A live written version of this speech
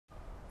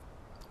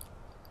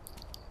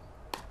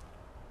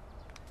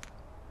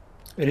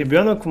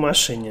Ребенок в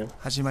машине.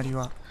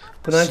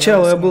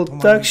 Поначалу я был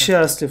так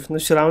счастлив, но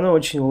все равно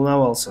очень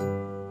волновался.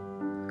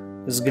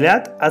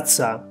 Взгляд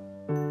отца.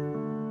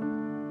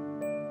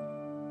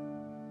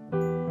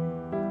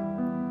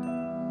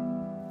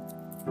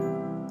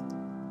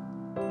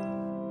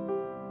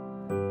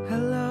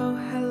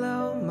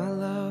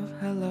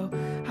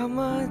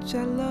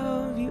 I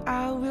love you,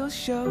 I will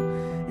show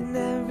in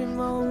every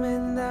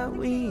moment that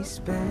we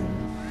spend.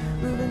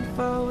 Moving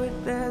forward,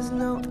 there's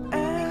no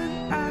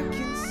end. I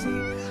can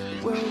see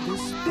the world is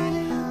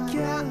spinning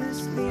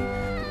carelessly.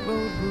 The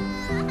road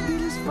will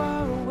lead us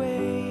far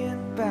away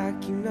and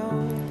back, you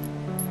know.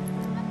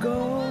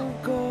 Go,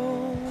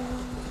 go.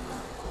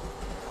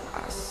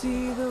 I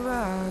see the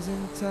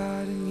rising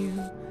tide in you,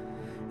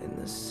 and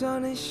the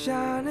sun is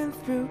shining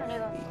through.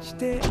 Each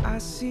day I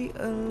see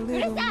a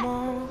little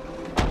more.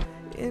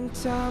 In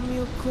time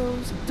you'll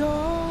close the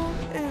door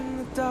in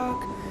the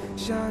dark,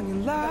 shine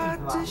your light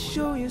to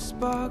show your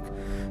spark.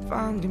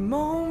 Find your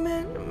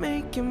moment,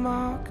 make your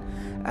mark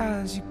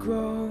as you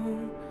grow.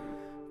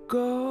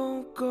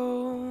 Go,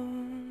 go.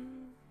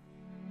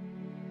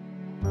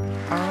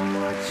 I'll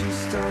watch you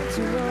start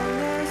to run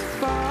as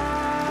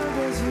far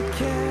as you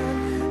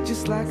can,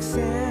 just like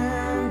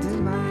sand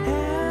in my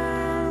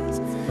hands.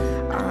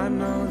 I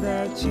know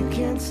that you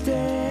can't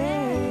stay.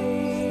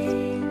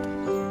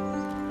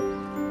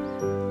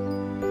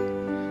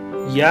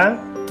 Я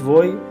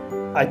твой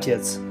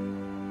отец.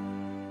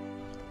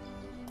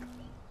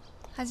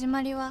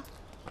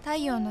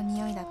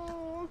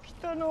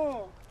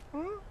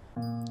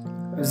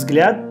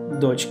 Взгляд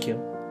дочки.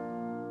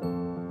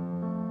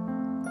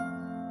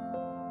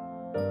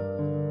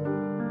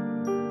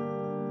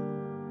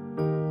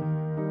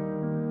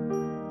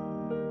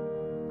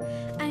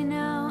 I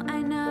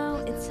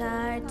know, it's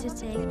hard to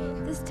take.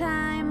 This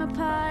time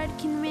apart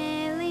can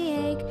really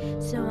ache.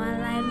 So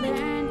while I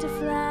learn to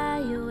fly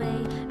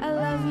away, I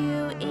love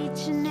you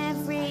each and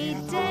every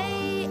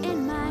day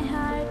in my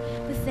heart.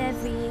 With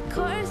every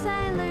course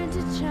I learn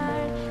to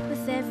chart,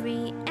 with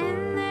every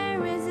end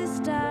there is a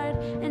start,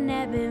 an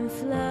ebb and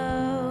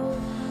flow.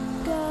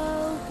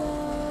 Go,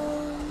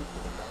 go.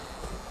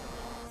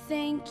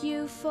 Thank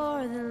you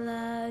for the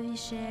love you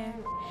share.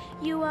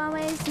 You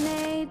always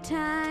made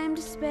time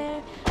to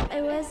spare.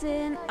 I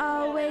wasn't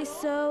always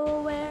so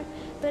aware,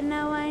 but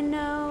now I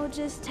know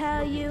just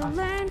how you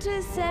learned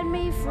to set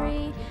me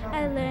free.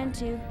 I learned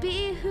to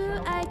be who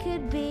I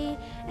could be,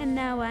 and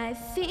now I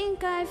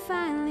think I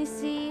finally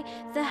see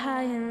the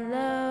high and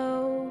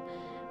low.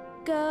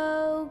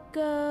 Go,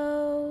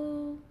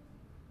 go.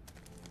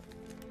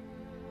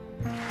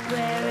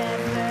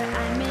 Wherever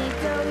I may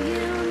go,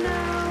 you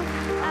know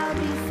I'll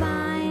be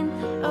fine.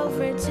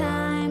 Over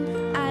time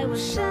I will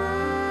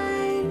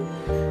shine.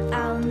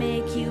 I'll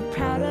make you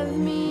proud of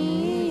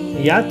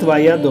me. Я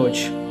твоя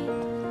дочь.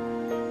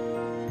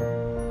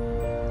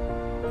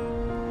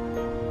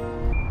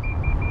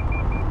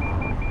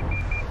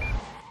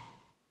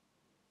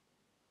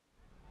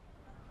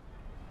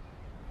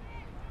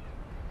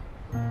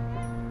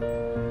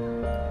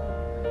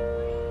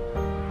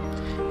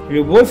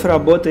 Любовь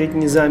работает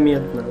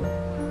незаметно.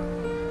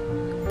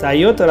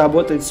 Тойота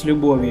работает с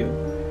любовью.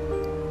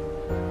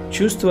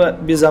 Чувство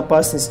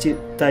безопасности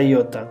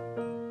Тойота.